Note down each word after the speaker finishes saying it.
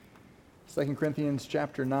2 Corinthians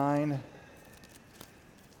chapter 9.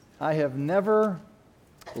 I have never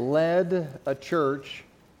led a church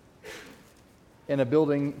in a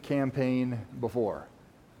building campaign before.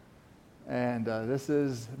 And this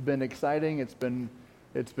has been exciting. It's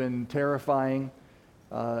been terrifying.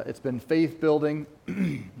 It's been faith building.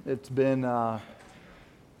 It's been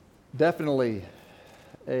definitely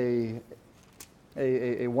a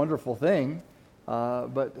wonderful thing,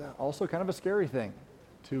 but also kind of a scary thing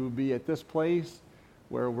to be at this place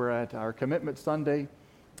where we're at our Commitment Sunday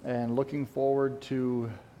and looking forward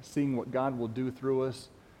to seeing what God will do through us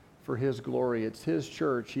for His glory. It's His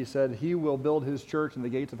church. He said He will build His church and the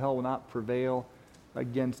gates of hell will not prevail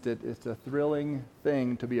against it. It's a thrilling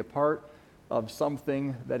thing to be a part of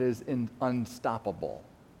something that is unstoppable.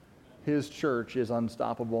 His church is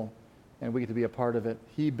unstoppable, and we get to be a part of it.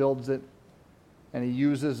 He builds it, and He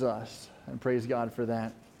uses us, and praise God for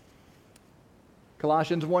that.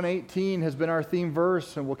 Colossians 1:18 has been our theme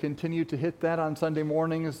verse, and we'll continue to hit that on Sunday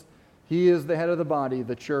mornings. He is the head of the body,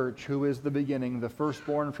 the church, who is the beginning, the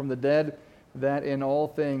firstborn from the dead, that in all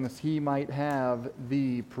things He might have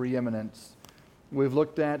the preeminence. We've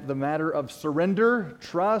looked at the matter of surrender,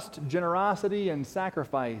 trust, generosity, and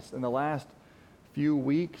sacrifice in the last few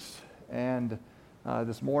weeks, and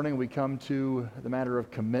this morning we come to the matter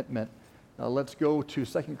of commitment. Let's go to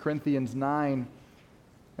 2 Corinthians 9,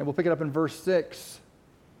 and we'll pick it up in verse 6.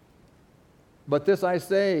 But this I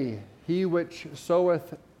say, he which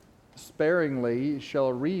soweth sparingly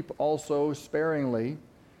shall reap also sparingly,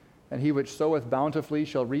 and he which soweth bountifully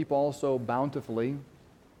shall reap also bountifully.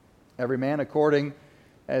 Every man according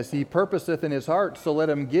as he purposeth in his heart, so let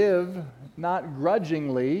him give, not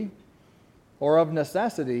grudgingly or of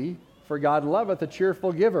necessity, for God loveth a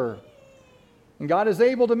cheerful giver. And God is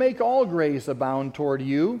able to make all grace abound toward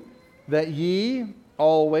you, that ye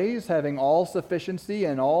always, having all sufficiency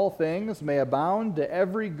in all things, may abound to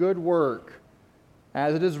every good work.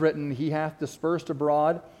 As it is written, He hath dispersed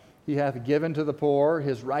abroad, He hath given to the poor,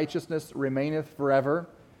 His righteousness remaineth forever.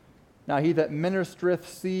 Now he that ministereth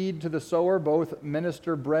seed to the sower, both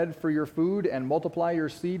minister bread for your food, and multiply your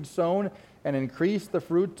seed sown, and increase the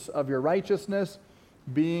fruits of your righteousness,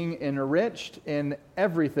 being enriched in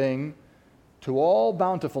everything to all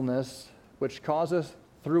bountifulness, which causeth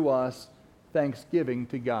through us thanksgiving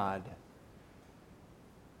to God.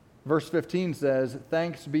 Verse 15 says,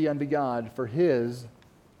 Thanks be unto God for His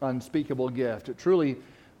unspeakable gift. Truly,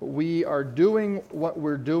 we are doing what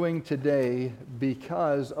we're doing today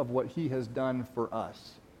because of what He has done for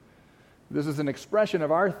us. This is an expression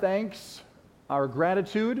of our thanks, our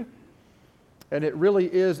gratitude, and it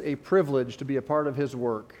really is a privilege to be a part of His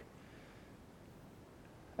work.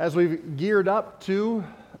 As we've geared up to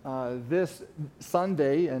this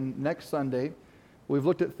Sunday and next Sunday, we've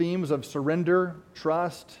looked at themes of surrender,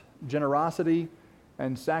 trust, generosity,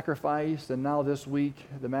 and sacrifice, and now this week,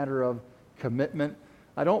 the matter of commitment.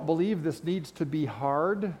 I don't believe this needs to be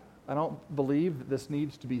hard. I don't believe that this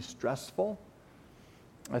needs to be stressful.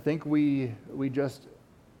 I think we just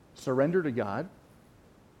surrender to God,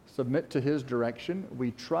 submit to His direction. We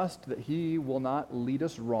trust that He will not lead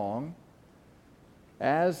us wrong.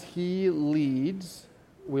 As He leads,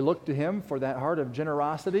 we look to Him for that heart of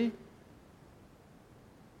generosity,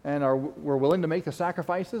 and we're willing to make the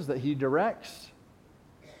sacrifices that He directs.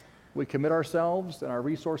 We commit ourselves and our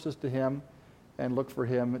resources to Him and look for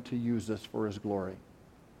Him to use us for His glory.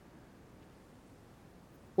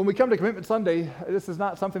 When we come to Commitment Sunday, this is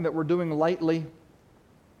not something that we're doing lightly.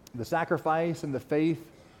 The sacrifice and the faith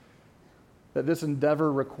that this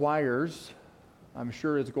endeavor requires, I'm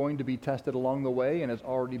sure, is going to be tested along the way and has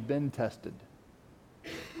already been tested.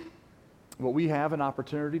 But we have an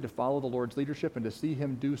opportunity to follow the Lord's leadership and to see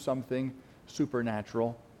Him do something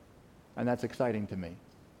supernatural, and that's exciting to me.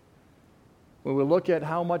 When we look at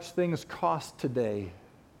how much things cost today,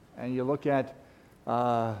 and you look at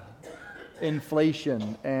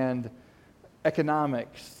inflation and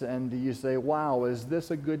economics, and you say, wow, is this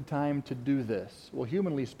a good time to do this? Well,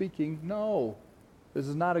 humanly speaking, no, this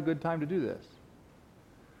is not a good time to do this.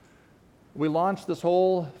 We launched this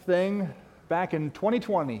whole thing back in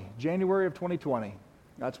 2020, January of 2020.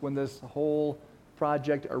 That's when this whole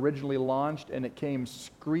project originally launched, and it came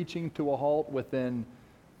screeching to a halt within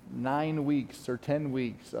 9 weeks or 10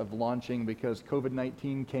 weeks of launching, because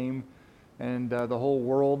COVID-19 came and the whole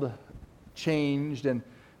world changed, and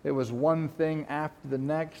it was one thing after the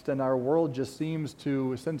next, and our world just seems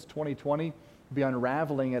to, since 2020, be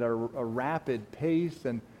unraveling at a rapid pace,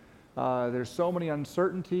 and there's so many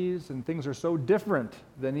uncertainties, and things are so different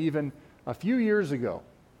than even a few years ago.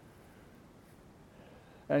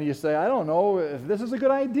 And you say, I don't know if this is a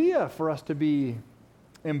good idea for us to be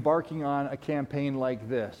embarking on a campaign like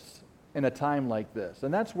this in a time like this.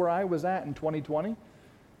 And that's where I was at in 2020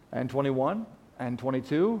 and 21 and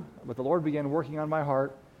 22. But the Lord began working on my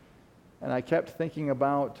heart, and I kept thinking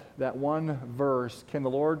about that one verse, can the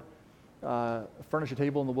Lord furnish a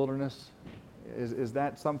table in the wilderness? Is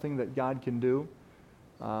that something that God can do?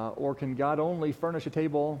 Or can God only furnish a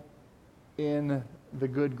table in the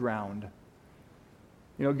good ground?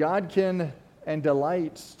 You know, God can and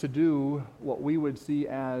delights to do what we would see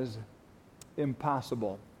as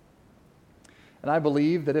impossible. And I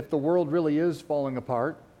believe that if the world really is falling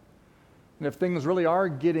apart, and if things really are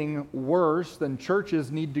getting worse, then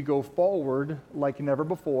churches need to go forward like never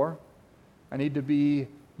before. I need to be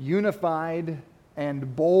unified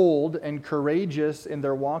and bold and courageous in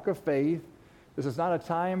their walk of faith. This is not a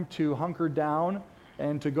time to hunker down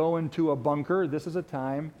and to go into a bunker. This is a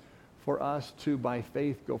time for us to, by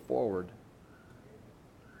faith, go forward.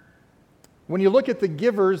 When you look at the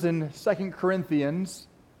givers in 2 Corinthians,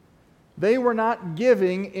 they were not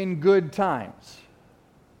giving in good times.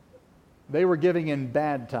 They were giving in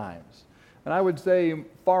bad times. And I would say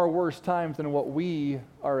far worse times than what we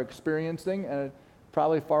are experiencing, and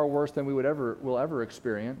probably far worse than we will ever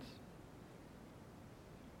experience.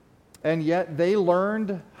 And yet they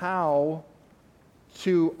learned how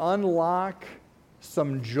to unlock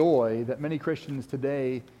some joy that many Christians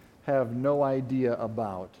today have no idea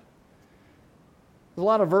about. There's a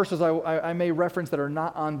lot of verses I may reference that are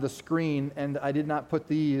not on the screen, and I did not put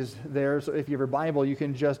these there. So if you have your Bible, you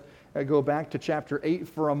can just go back to chapter 8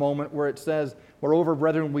 for a moment, where it says, "Moreover,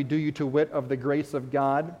 brethren, we do you to wit of the grace of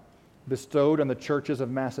God bestowed on the churches of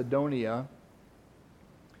Macedonia,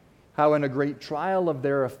 how in a great trial of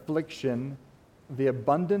their affliction, the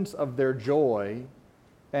abundance of their joy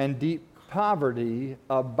and deep poverty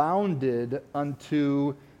abounded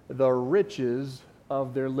unto the riches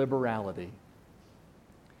of their liberality."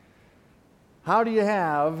 How do you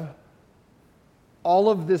have all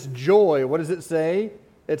of this joy? What does it say?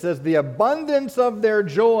 It says the abundance of their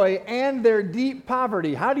joy and their deep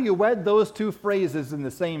poverty. How do you wed those two phrases in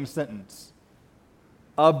the same sentence?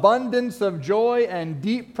 Abundance of joy and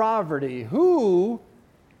deep poverty. Who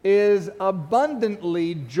is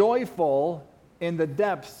abundantly joyful in the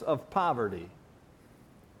depths of poverty?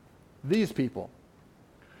 These people.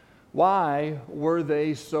 Why were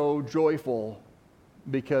they so joyful?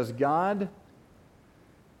 Because God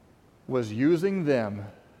was using them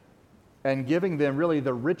and giving them really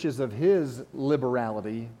the riches of His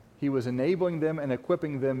liberality. He was enabling them and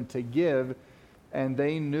equipping them to give, and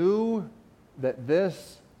they knew that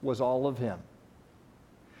this was all of Him.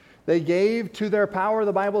 They gave to their power,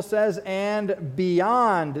 the Bible says, and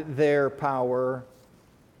beyond their power,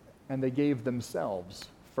 and they gave themselves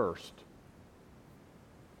first.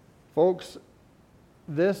 Folks,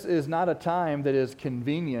 this is not a time that is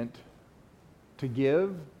convenient to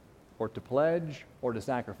give or to pledge or to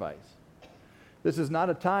sacrifice. This is not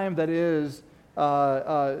a time that is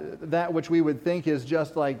that which we would think is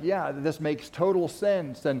just like, yeah, this makes total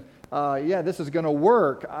sense, and yeah, this is going to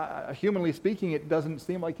work. Humanly speaking, it doesn't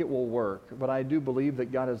seem like it will work, but I do believe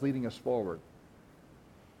that God is leading us forward.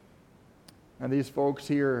 And these folks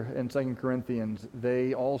here in 2 Corinthians,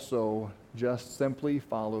 they also just simply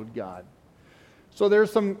followed God. So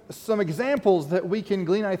there's some examples that we can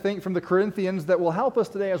glean, I think, from the Corinthians that will help us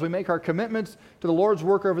today as we make our commitments to the Lord's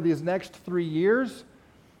work over these next 3 years.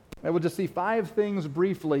 And we'll just see 5 things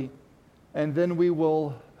briefly, and then we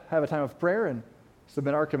will have a time of prayer and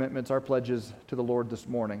submit our commitments, our pledges to the Lord this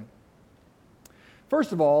morning.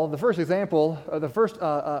 First of all, the first example, the first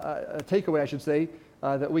takeaway, I should say,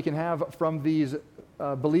 that we can have from these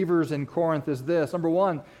believers in Corinth is this. Number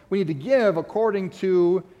one, we need to give according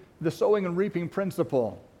to the sowing and reaping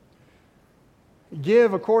principle.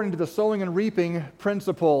 Give according to the sowing and reaping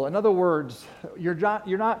principle. In other words, you're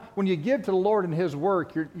not when you give to the Lord in His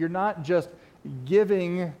work, you're not just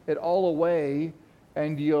giving it all away,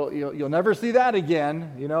 and you'll never see that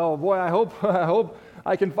again. You know, boy, I hope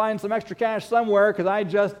I can find some extra cash somewhere because I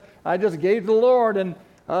just gave to the Lord, and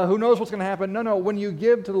who knows what's going to happen. No, when you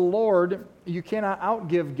give to the Lord, you cannot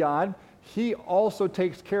outgive God. He also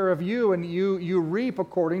takes care of you, and you reap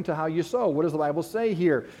according to how you sow. What does the Bible say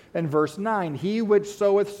here in verse 9? He which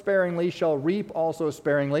soweth sparingly shall reap also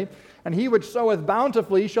sparingly, and he which soweth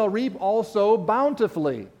bountifully shall reap also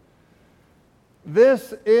bountifully.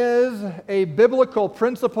 This is a biblical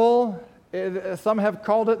principle. Some have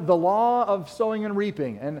called it the law of sowing and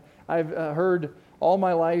reaping, and I've heard all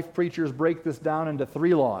my life preachers break this down into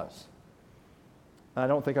 3 laws. I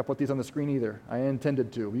don't think I put these on the screen either. I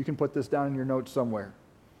intended to. You can put this down in your notes somewhere.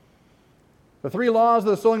 The 3 laws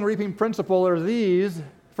of the sowing and reaping principle are these.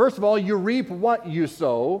 First of all, you reap what you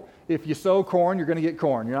sow. If you sow corn, you're going to get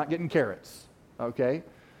corn. You're not getting carrots, okay?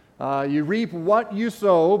 You reap what you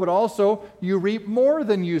sow, but also you reap more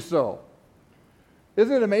than you sow.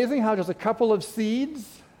 Isn't it amazing how just a couple of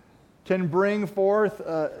seeds can bring forth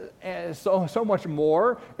so much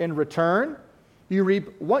more in return? You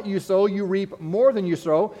reap what you sow, you reap more than you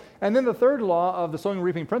sow. And then the third law of the sowing and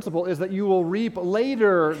reaping principle is that you will reap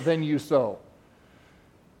later than you sow.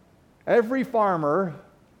 Every farmer,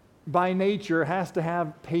 by nature, has to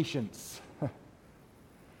have patience.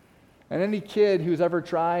 And any kid who's ever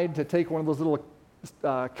tried to take one of those little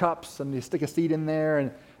cups and you stick a seed in there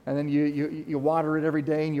and then you water it every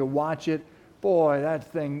day and you watch it, boy, that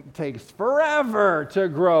thing takes forever to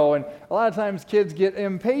grow. And a lot of times kids get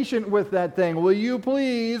impatient with that thing. Will you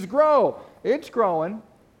please grow? It's growing.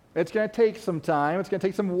 It's going to take some time. It's going to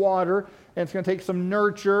take some water. And it's going to take some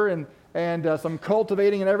nurture and some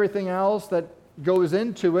cultivating and everything else that goes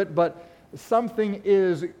into it. But something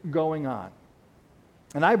is going on.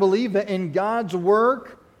 And I believe that in God's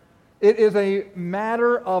work, it is a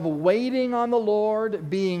matter of waiting on the Lord,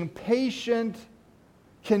 being patient,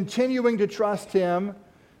 continuing to trust Him,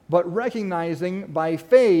 but recognizing by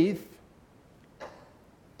faith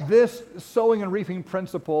this sowing and reaping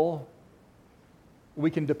principle we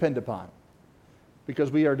can depend upon,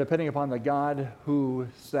 because we are depending upon the God who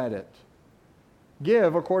said it.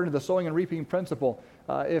 Give according to the sowing and reaping principle.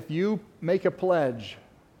 If you make a pledge,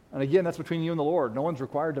 and again, that's between you and the Lord. No one's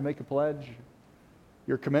required to make a pledge.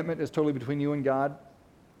 Your commitment is totally between you and God.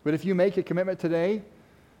 But if you make a commitment today,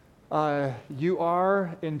 you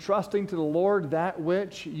are entrusting to the Lord that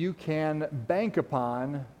which you can bank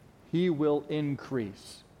upon. He will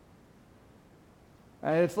increase.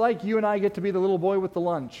 And it's like you and I get to be the little boy with the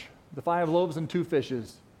lunch, the 5 loaves and 2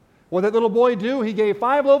 fishes. What did that little boy do? He gave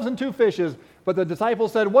 5 loaves and 2 fishes, but the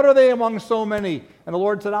disciples said, "What are they among so many?" And the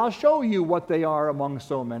Lord said, "I'll show you what they are among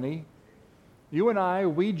so many." You and I,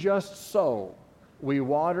 we just sow. We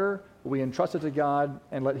water, we entrust it to God,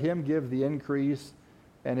 and let Him give the increase.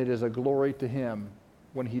 And it is a glory to Him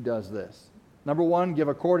when He does this. Number 1, give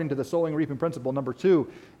according to the sowing reaping principle. Number 2,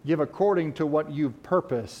 give according to what you've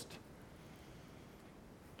purposed.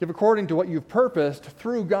 Give according to what you've purposed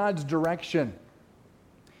through God's direction.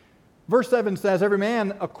 Verse 7 says, "Every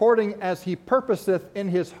man according as he purposeth in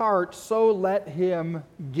his heart, so let him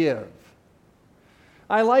give."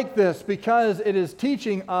 I like this because it is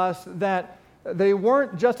teaching us that they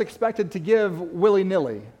weren't just expected to give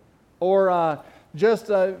willy-nilly or just,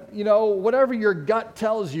 whatever your gut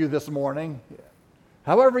tells you this morning,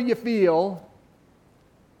 however you feel.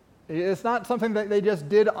 It's not something that they just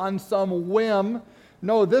did on some whim.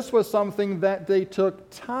 No, this was something that they took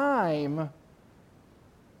time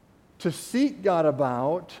to seek God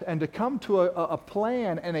about and to come to a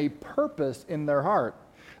plan and a purpose in their heart.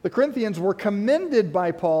 The Corinthians were commended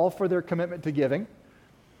by Paul for their commitment to giving,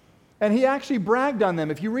 and he actually bragged on them.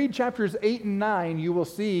 If you read chapters 8 and 9, you will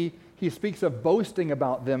see he speaks of boasting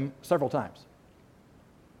about them several times.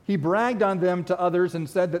 He bragged on them to others and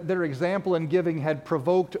said that their example in giving had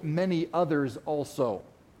provoked many others also.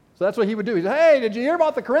 So that's what he would do. He said, "Hey, did you hear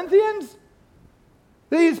about the Corinthians?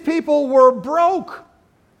 These people were broke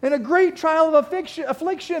in a great trial of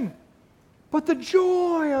affliction. But the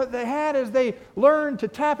joy they had as they learned to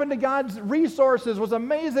tap into God's resources was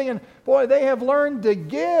amazing. And boy, they have learned to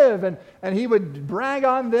give." And he would brag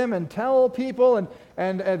on them and tell people,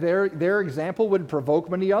 and their example would provoke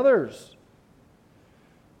many others.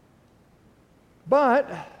 But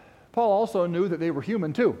Paul also knew that they were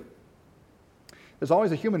human too. There's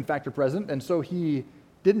always a human factor present, and so he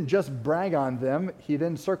didn't just brag on them. He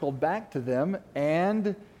then circled back to them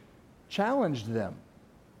and challenged them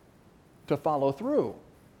to follow through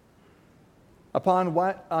upon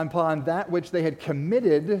that which they had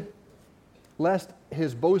committed, lest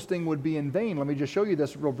his boasting would be in vain. Let me just show you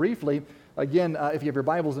this real briefly. Again, if you have your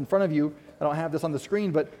Bibles in front of you, I don't have this on the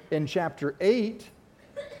screen, but in chapter 8,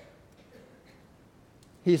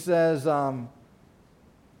 he says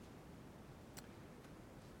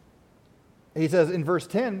in verse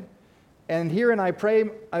 10, "And herein I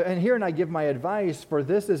give my advice, for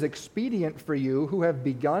this is expedient for you who have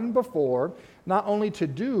begun before, not only to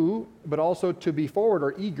do, but also to be forward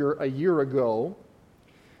or eager a year ago.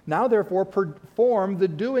 Now therefore perform the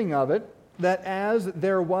doing of it, that as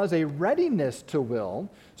there was a readiness to will,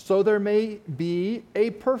 so there may be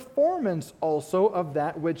a performance also of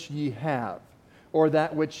that which ye have," or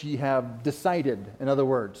that which ye have decided, in other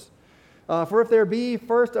words. "For if there be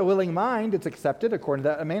first a willing mind, it's accepted according to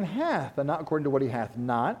that a man hath, and not according to what he hath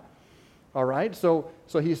not." All right, so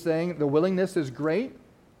he's saying the willingness is great.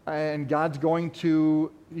 and God's going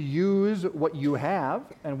to use what you have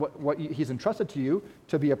and what He's entrusted to you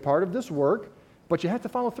to be a part of this work, but you have to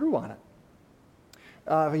follow through on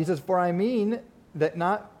it. He says, for I mean that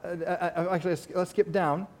not, actually, let's skip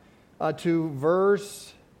down to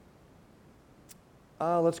verse,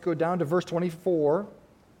 let's go down to verse 24.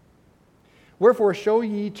 Wherefore show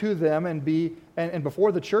ye to them and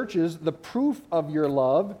before the churches the proof of your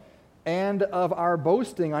love and of our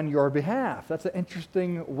boasting on your behalf. That's an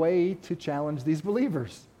interesting way to challenge these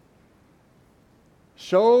believers.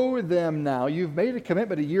 Show them now. You've made a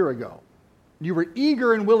commitment a year ago. You were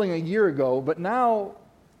eager and willing a year ago, but now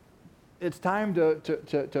it's time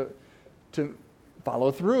to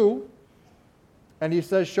follow through. And he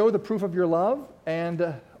says, show the proof of your love,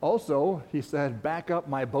 and also, he said, back up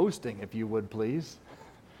my boasting, if you would, please.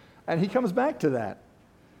 And he comes back to that.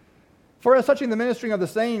 For as touching the ministering of the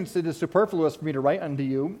saints, it is superfluous for me to write unto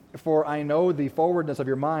you, for I know the forwardness of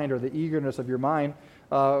your mind, or the eagerness of your mind,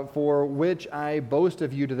 for which I boast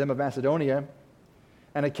of you to them of Macedonia.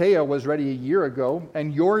 And Achaia was ready a year ago,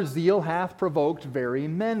 and your zeal hath provoked very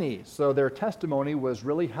many. So their testimony was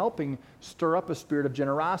really helping stir up a spirit of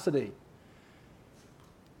generosity.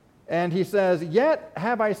 And he says, yet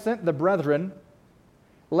have I sent the brethren,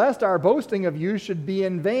 lest our boasting of you should be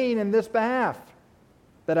in vain in this behalf,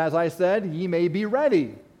 that, as I said, ye may be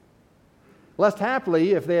ready. Lest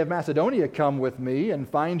haply, if they of Macedonia come with me and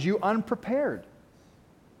find you unprepared,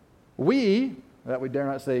 we, that we dare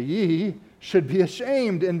not say ye, should be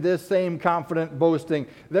ashamed in this same confident boasting.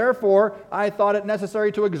 Therefore, I thought it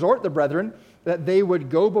necessary to exhort the brethren that they would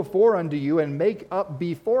go before unto you and make up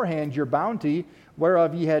beforehand your bounty,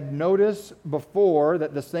 whereof ye had notice before,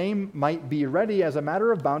 that the same might be ready as a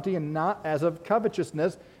matter of bounty and not as of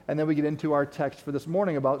covetousness. And then we get into our text for this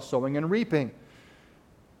morning about sowing and reaping.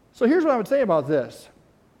 So here's what I would say about this.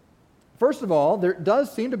 First of all, there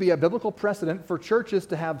does seem to be a biblical precedent for churches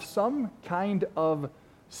to have some kind of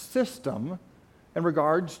system in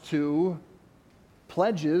regards to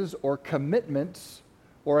pledges or commitments,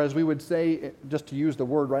 or as we would say, just to use the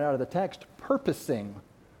word right out of the text,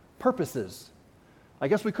 purposes. I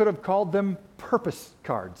guess we could have called them purpose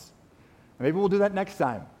cards. Maybe we'll do that next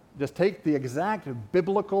time. Just take the exact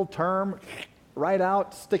biblical term, write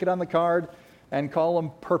out, stick it on the card, and call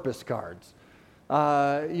them purpose cards.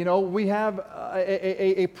 We have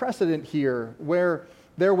a precedent here where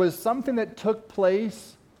there was something that took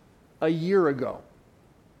place a year ago,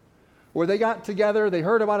 where they got together, they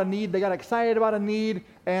heard about a need, they got excited about a need,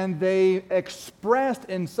 and they expressed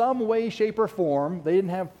in some way, shape, or form. They didn't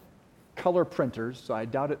have color printers, so I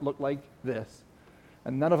doubt it looked like this.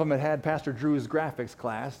 And none of them had Pastor Drew's graphics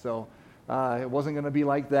class, so it wasn't going to be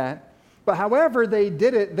like that. But however they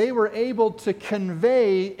did it, they were able to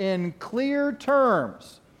convey in clear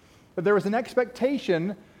terms that there was an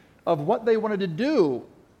expectation of what they wanted to do.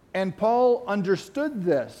 And Paul understood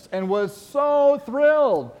this and was so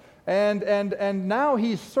thrilled. And now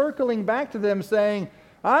he's circling back to them saying,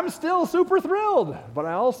 I'm still super thrilled, but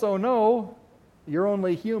I also know you're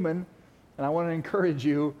only human, and I want to encourage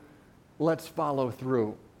you, let's follow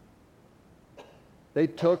through. They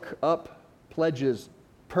took up pledges,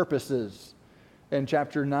 purposes. In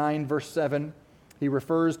chapter 9, verse 7, he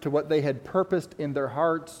refers to what they had purposed in their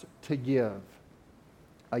hearts to give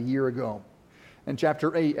a year ago. In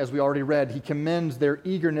chapter 8, as we already read, he commends their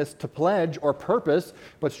eagerness to pledge or purpose,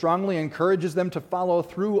 but strongly encourages them to follow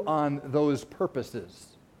through on those purposes.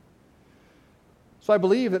 So I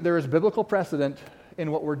believe that there is biblical precedent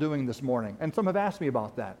in what we're doing this morning. And some have asked me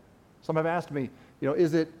about that. Some have asked me,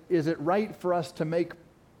 is it right for us to make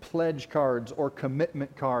pledge cards or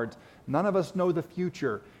commitment cards? None of us know the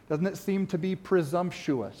future. Doesn't it seem to be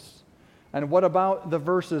presumptuous? And what about the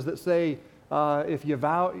verses that say, if you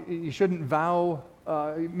vow, you shouldn't vow,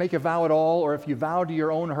 make a vow at all, or if you vow to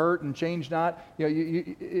your own hurt and change not,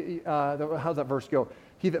 how's that verse go?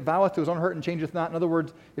 He that voweth to his own hurt and changeth not. In other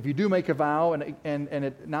words, if you do make a vow and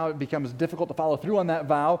it becomes difficult to follow through on that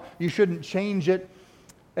vow, you shouldn't change it.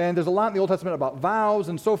 And there's a lot in the Old Testament about vows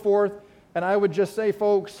and so forth. And I would just say,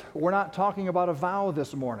 folks, we're not talking about a vow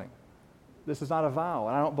this morning. This is not a vow.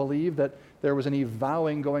 And I don't believe that there was any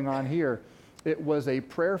vowing going on here. It was a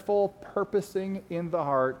prayerful purposing in the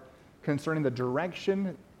heart concerning the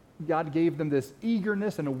direction. God gave them this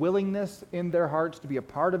eagerness and a willingness in their hearts to be a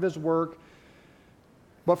part of His work.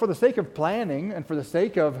 But for the sake of planning and for the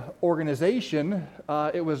sake of organization,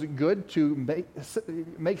 it was good to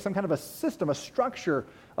make some kind of a system, a structure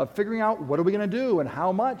of figuring out what are we going to do and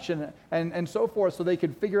how much and so forth, so they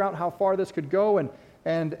could figure out how far this could go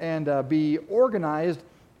and be organized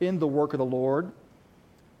in the work of the Lord.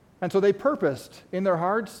 And so they purposed in their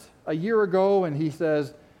hearts a year ago, and he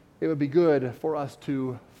says, it would be good for us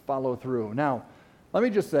to follow through. Now, let me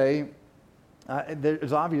just say,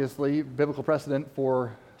 there's obviously biblical precedent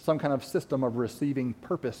for some kind of system of receiving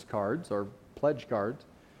purpose cards or pledge cards.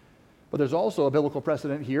 But there's also a biblical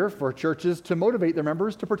precedent here for churches to motivate their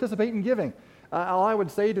members to participate in giving. All I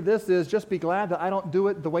would say to this is just be glad that I don't do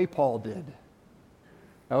it the way Paul did.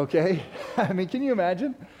 Okay? I mean, can you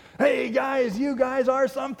imagine? Hey guys, you guys are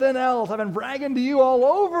something else. I've been bragging to you all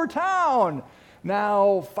over town.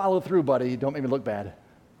 Now follow through, buddy. Don't make me look bad.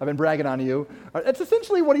 I've been bragging on you. That's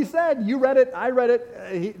essentially what he said. You read it. I read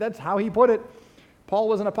it. That's how he put it. Paul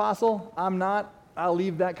was an apostle. I'm not. I'll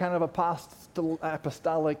leave that kind of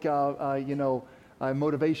apostolic,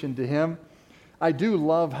 motivation to him. I do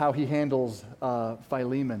love how he handles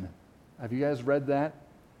Philemon. Have you guys read that?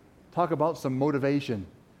 Talk about some motivation.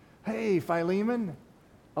 Hey, Philemon,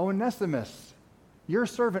 Onesimus, your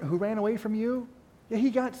servant who ran away from you, yeah, he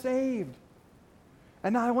got saved.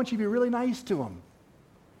 And now I want you to be really nice to him.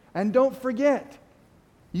 And don't forget,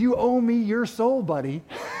 you owe me your soul, buddy.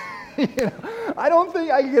 I don't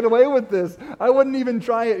think I can get away with this. I wouldn't even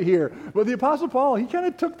try it here. But the Apostle Paul, he kind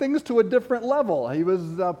of took things to a different level. He was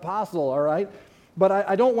an apostle, all right? But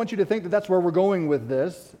I don't want you to think that that's where we're going with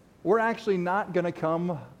this. We're actually not going to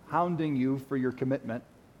come hounding you for your commitment.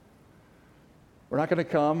 We're not going to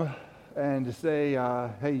come and say,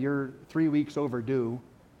 hey, you're 3 weeks overdue.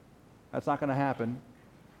 That's not going to happen.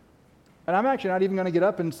 And I'm actually not even going to get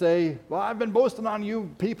up and say, well, I've been boasting on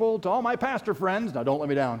you people to all my pastor friends. Now, don't let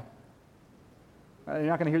me down. You're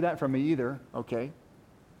not going to hear that from me either, okay?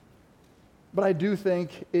 But I do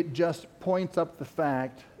think it just points up the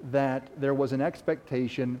fact that there was an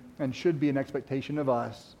expectation, and should be an expectation of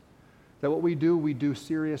us, that what we do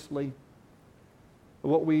seriously.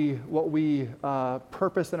 What we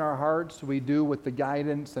purpose in our hearts, we do with the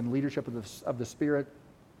guidance and leadership of the Spirit.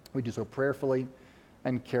 We do so prayerfully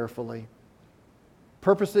and carefully.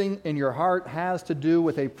 Purposing in your heart has to do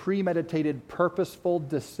with a premeditated, purposeful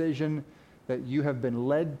decision that you have been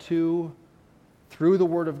led to through the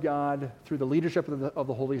Word of God, through the leadership of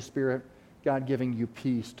the Holy Spirit, God giving you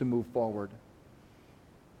peace to move forward.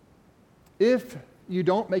 If you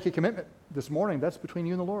don't make a commitment this morning, that's between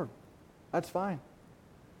you and the Lord. That's fine.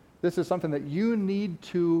 This is something that you need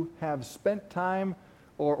to have spent time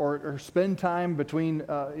or spend time between,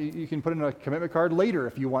 you can put in a commitment card later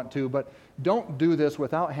if you want to, but don't do this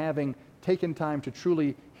without having taken time to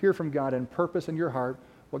truly hear from God and purpose in your heart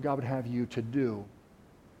what God would have you to do.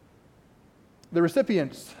 The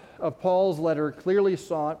recipients of Paul's letter clearly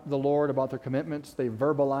sought the Lord about their commitments. They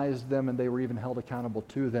verbalized them, and they were even held accountable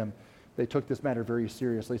to them. They took this matter very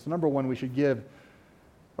seriously. So number one, we should give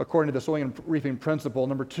according to the sowing and reaping principle.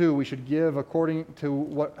 Number two, we should give according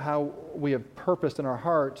to how we have purposed in our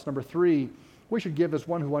hearts. Number three, we should give as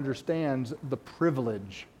one who understands the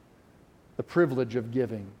privilege of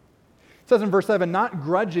giving. It says in verse 7, not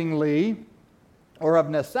grudgingly or of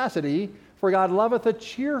necessity, for God loveth a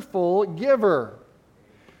cheerful giver.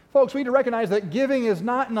 Folks, we need to recognize that giving is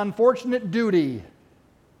not an unfortunate duty.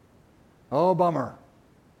 Oh, bummer.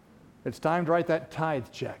 It's time to write that tithe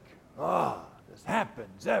check. This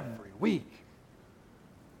happens every week.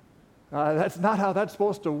 That's not how that's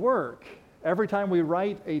supposed to work. Every time we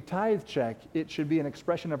write a tithe check, it should be an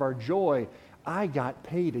expression of our joy. I got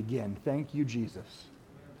paid again. Thank you, Jesus.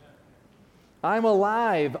 I'm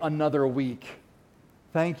alive another week.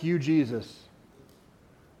 Thank you, Jesus.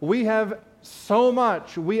 We have so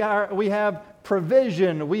much. We have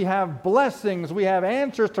provision. We have blessings. We have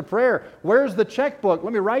answers to prayer. Where's the checkbook?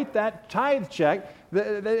 Let me write that tithe check.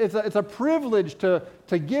 It's a privilege to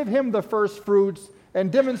give him the first fruits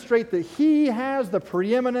and demonstrate that he has the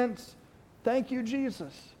preeminence. Thank you,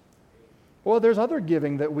 Jesus. Well, there's other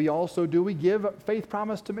giving that we also do. We give faith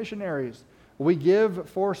promise to missionaries. We give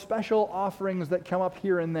for special offerings that come up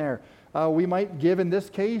here and there. We might give, in this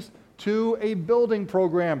case, to a building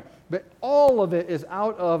program. But all of it is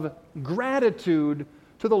out of gratitude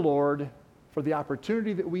to the Lord for the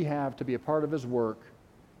opportunity that we have to be a part of his work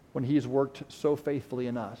when he's worked so faithfully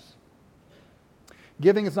in us.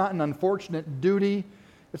 Giving is not an unfortunate duty.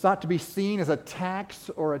 It's not to be seen as a tax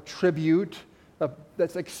or a tribute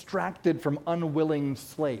that's extracted from unwilling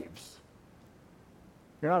slaves.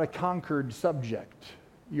 You're not a conquered subject.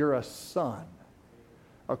 You're a son,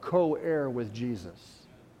 a co-heir with Jesus.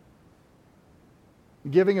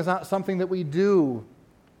 Giving is not something that we do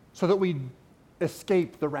so that we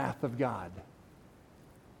escape the wrath of God.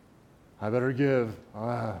 I better give.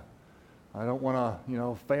 I don't want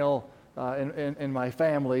to, fail in my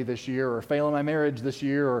family this year, or fail in my marriage this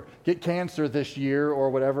year, or get cancer this year,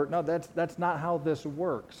 or whatever. No, that's not how this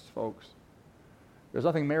works, folks. There's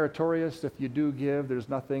nothing meritorious if you do give. There's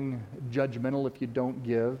nothing judgmental if you don't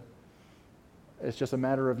give. It's just a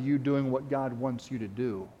matter of you doing what God wants you to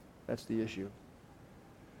do. That's the issue.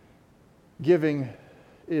 Giving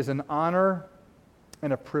is an honor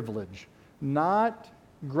and a privilege, not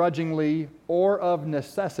grudgingly or of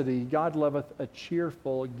necessity. God loveth a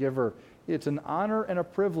cheerful giver. It's an honor and a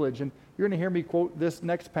privilege. And you're going to hear me quote this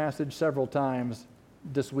next passage several times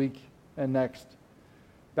this week and next.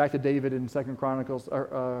 Back to David in 1 Chronicles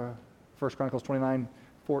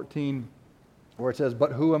 29:14, where it says,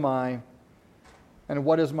 "But who am I, and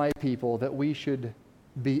what is my people, that we should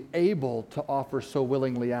be able to offer so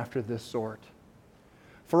willingly after this sort?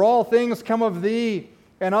 For all things come of thee,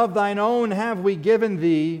 and of thine own have we given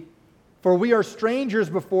thee. For we are strangers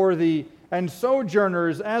before thee, and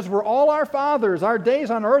sojourners, as were all our fathers. Our days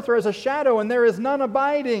on earth are as a shadow, and there is none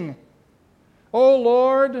abiding. O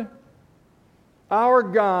Lord, our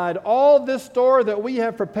God, all this store that we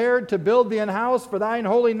have prepared to build thee an house for thine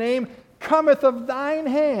holy name cometh of thine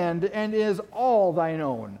hand, and is all thine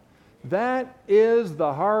own." That is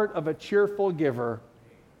the heart of a cheerful giver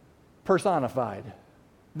personified.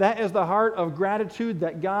 That is the heart of gratitude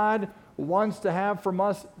that God wants to have from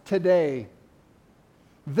us today.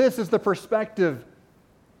 This is the perspective.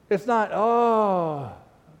 It's not, oh,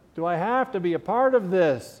 do I have to be a part of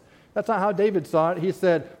this? That's not how David saw it. He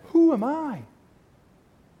said, who am I?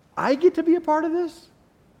 I get to be a part of this?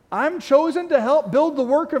 I'm chosen to help build the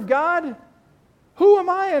work of God? Who am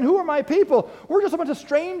I and who are my people? We're just a bunch of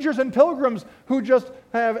strangers and pilgrims who just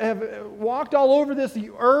have walked all over this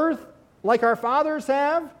earth like our fathers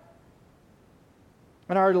have.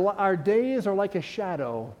 And our days are like a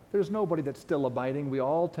shadow. There's nobody that's still abiding. We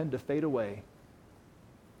all tend to fade away.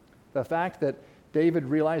 The fact that David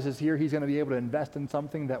realizes here he's going to be able to invest in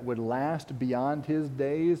something that would last beyond his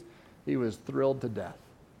days, he was thrilled to death.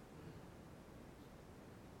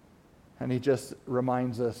 And he just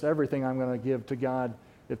reminds us, everything I'm going to give to God,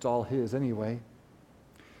 it's all his anyway.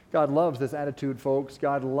 God loves this attitude, folks.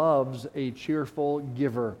 God loves a cheerful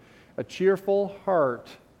giver. A cheerful heart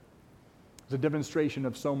is a demonstration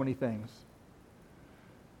of so many things.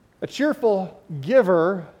 A cheerful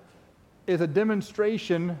giver is a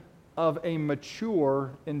demonstration of a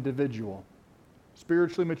mature individual.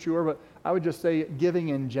 Spiritually mature, but I would just say giving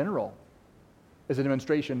in general is a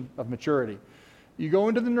demonstration of maturity. You go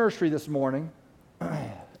into the nursery this morning,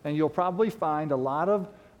 and you'll probably find a lot of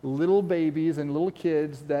little babies and little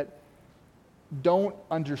kids that don't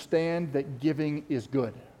understand that giving is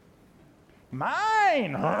good.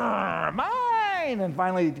 Mine! Mine! And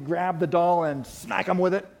finally grab the doll and smack them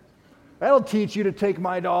with it. That'll teach you to take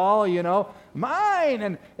my doll, Mine!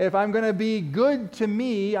 And if I'm going to be good to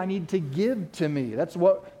me, I need to give to me. That's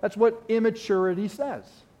what immaturity says.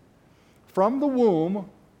 From the womb,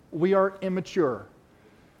 we are immature.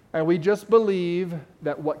 And we just believe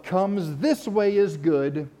that what comes this way is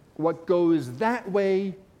good, what goes that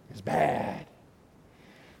way is bad.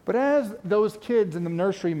 But as those kids in the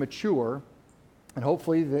nursery mature, and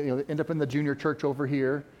hopefully they end up in the junior church over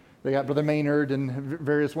here, they got Brother Maynard and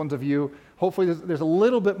various ones of you. Hopefully there's a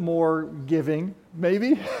little bit more giving,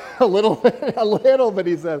 maybe a little bit,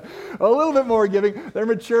 he said, a little bit more giving. They're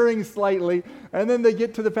maturing slightly, and then they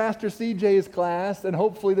get to the Pastor CJ's class, and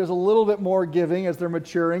hopefully there's a little bit more giving as they're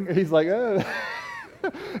maturing. He's like,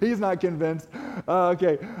 he's not convinced.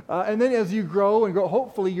 Okay, and then as you grow and grow,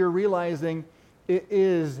 hopefully you're realizing it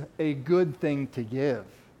is a good thing to give.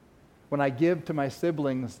 When I give to my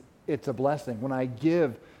siblings, it's a blessing. When I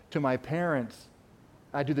give to my parents,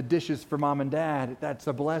 I do the dishes for mom and dad, that's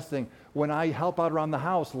a blessing. When I help out around the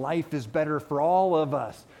house, life is better for all of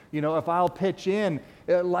us. If I'll pitch in,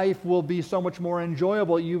 life will be so much more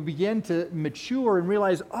enjoyable. You begin to mature and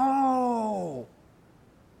realize, oh,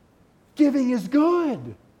 giving is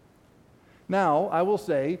good. Now, I will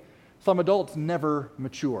say, some adults never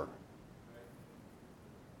mature.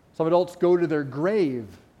 Some adults go to their grave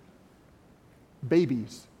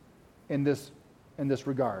babies in this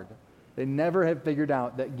regard. They never have figured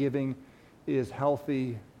out that giving is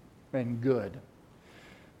healthy and good.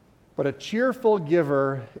 But a cheerful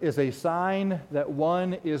giver is a sign that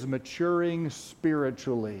one is maturing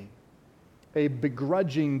spiritually. A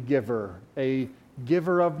begrudging giver, a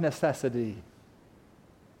giver of necessity,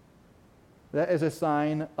 that is a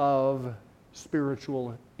sign of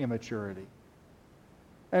spiritual immaturity.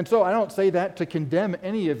 And so I don't say that to condemn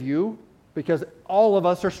any of you, because all of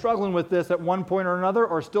us are struggling with this at one point or another,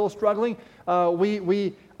 or still struggling.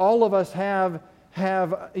 We all of us have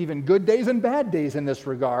even good days and bad days in this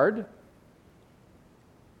regard.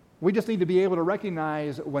 We just need to be able to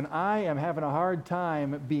recognize when I am having a hard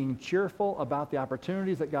time being cheerful about the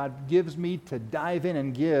opportunities that God gives me to dive in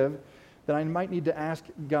and give, that I might need to ask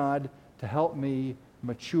God to help me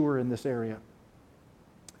mature in this area.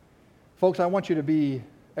 Folks, I want you to be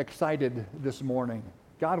excited this morning.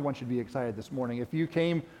 God wants you to be excited this morning. If you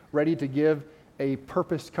came ready to give a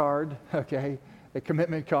purpose card, okay, a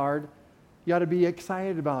commitment card, you ought to be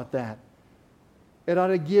excited about that. It ought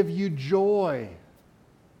to give you joy.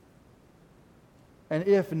 And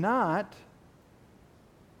if not,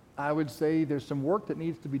 I would say there's some work that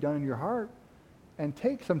needs to be done in your heart. And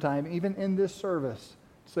take some time, even in this service,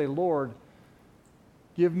 to say, Lord,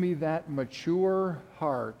 give me that mature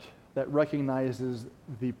heart that recognizes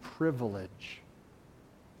the privilege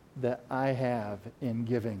that I have in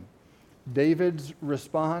giving. David's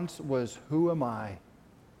response was, who am I?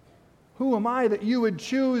 Who am I that you would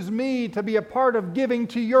choose me to be a part of giving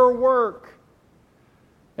to your work?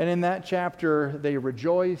 And in that chapter, they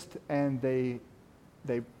rejoiced and they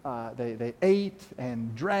ate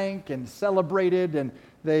and drank and celebrated, and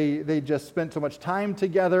they just spent so much time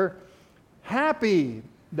together, happy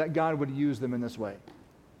that God would use them in this way.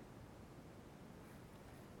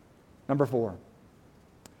 Number 4,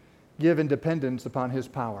 give independence upon His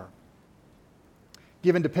power.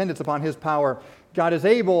 Give independence upon His power. God is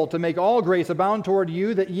able to make all grace abound toward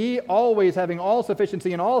you, that ye always, having all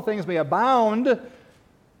sufficiency in all things, may abound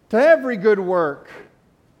to every good work.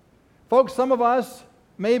 Folks, some of us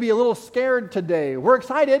may be a little scared today. We're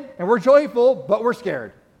excited and we're joyful, but we're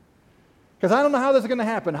scared. Because I don't know how this is going to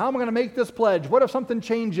happen. How am I going to make this pledge? What if something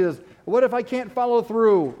changes? What if I can't follow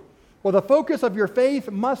through? Well, the focus of your faith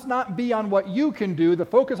must not be on what you can do. The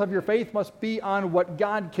focus of your faith must be on what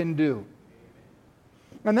God can do.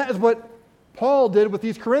 And that is what Paul did with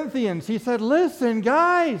these Corinthians. He said, listen,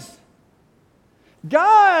 guys,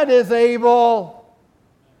 God is able.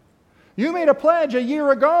 You made a pledge a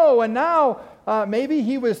year ago, and now maybe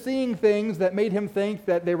he was seeing things that made him think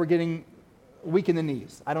that they were getting weak in the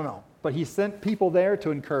knees. I don't know. But he sent people there to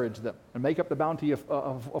encourage them and make up the bounty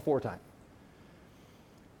of aforetime.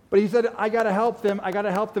 But he said, I got to help them. I got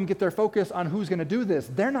to help them get their focus on who's going to do this.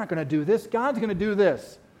 They're not going to do this. God's going to do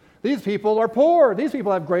this. These people are poor. These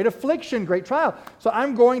people have great affliction, great trial. So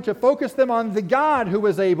I'm going to focus them on the God who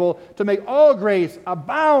is able to make all grace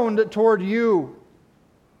abound toward you.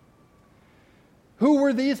 Who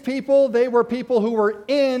were these people? They were people who were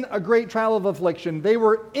in a great trial of affliction. They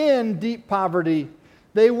were in deep poverty.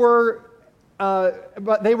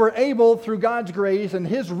 But they were able, through God's grace and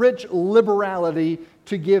His rich liberality,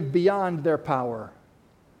 to give beyond their power.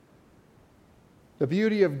 The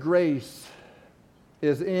beauty of grace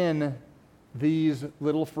is in these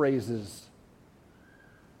little phrases.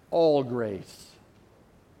 All grace,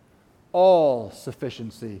 all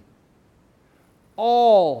sufficiency,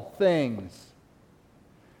 all things,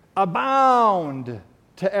 abound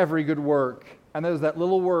to every good work. And there's that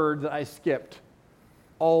little word that I skipped.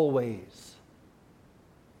 Always.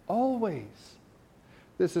 Always.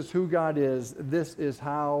 This is who God is. This is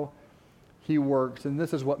how He works. And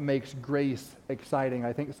this is what makes grace exciting.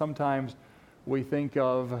 I think sometimes we think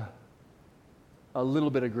of a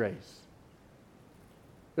little bit of grace.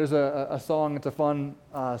 There's a song, it's a fun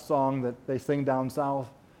song that they sing down south.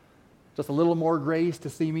 Just a little more grace to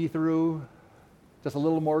see me through. Just a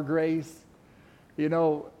little more grace. You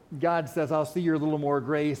know, God says, I'll see your little more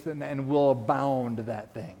grace and we'll abound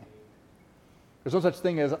that thing. There's no such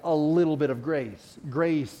thing as a little bit of grace.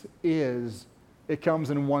 Grace it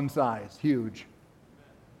comes in one size, huge.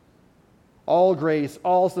 All grace,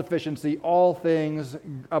 all sufficiency, all things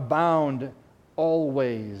abound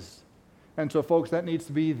always. And so, folks, that needs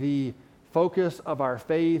to be the focus of our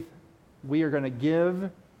faith. We are going to give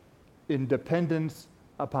in dependence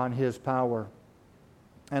upon His power.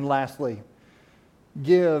 And lastly,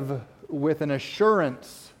 give with an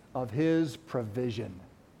assurance of His provision.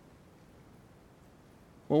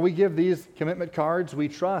 When we give these commitment cards, we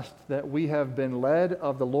trust that we have been led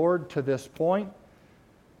of the Lord to this point.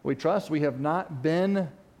 We trust we have not been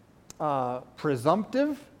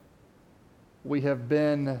presumptive. We have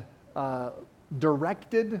been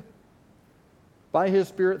directed by His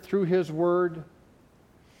Spirit through His Word.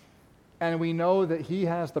 And we know that He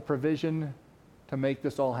has the provision to make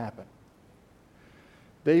this all happen.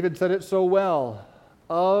 David said it so well,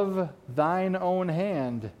 of thine own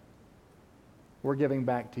hand we're giving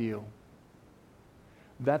back to you.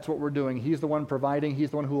 That's what we're doing. He's the one providing. He's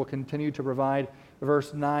the one who will continue to provide.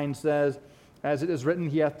 Verse 9 says, as it is written,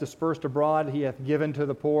 He hath dispersed abroad, He hath given to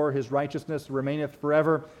the poor, His righteousness remaineth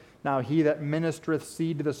forever. Now He that ministereth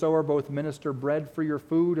seed to the sower, both minister bread for your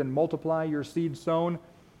food and multiply your seed sown.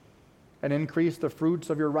 and increase the fruits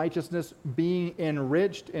of your righteousness, being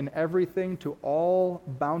enriched in everything to all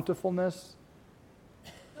bountifulness,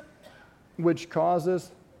 which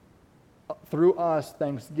causes through us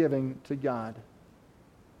thanksgiving to God.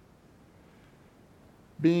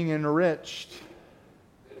 Being enriched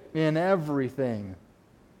in everything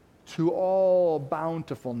to all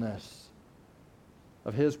bountifulness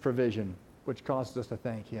of His provision, which causes us to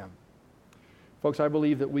thank Him. Folks, I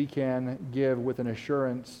believe that we can give with an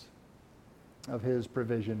assurance of His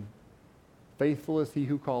provision. Faithful is He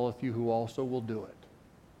who calleth you, who also will do it.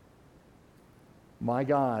 My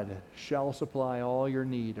God shall supply all your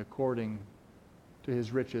need according to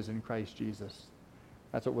His riches in Christ Jesus.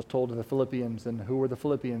 That's what was told to the Philippians. And who were the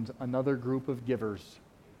Philippians? Another group of givers.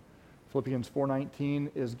 Philippians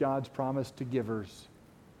 4:19 is God's promise to givers.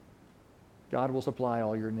 God will supply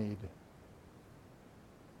all your need.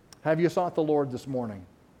 Have you sought the Lord this morning?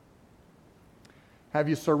 Have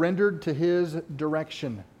you surrendered to His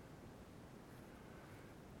direction?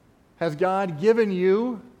 Has God given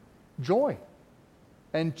you joy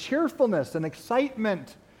and cheerfulness and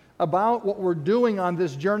excitement about what we're doing on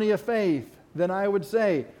this journey of faith? Then I would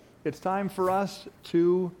say it's time for us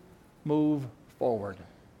to move forward.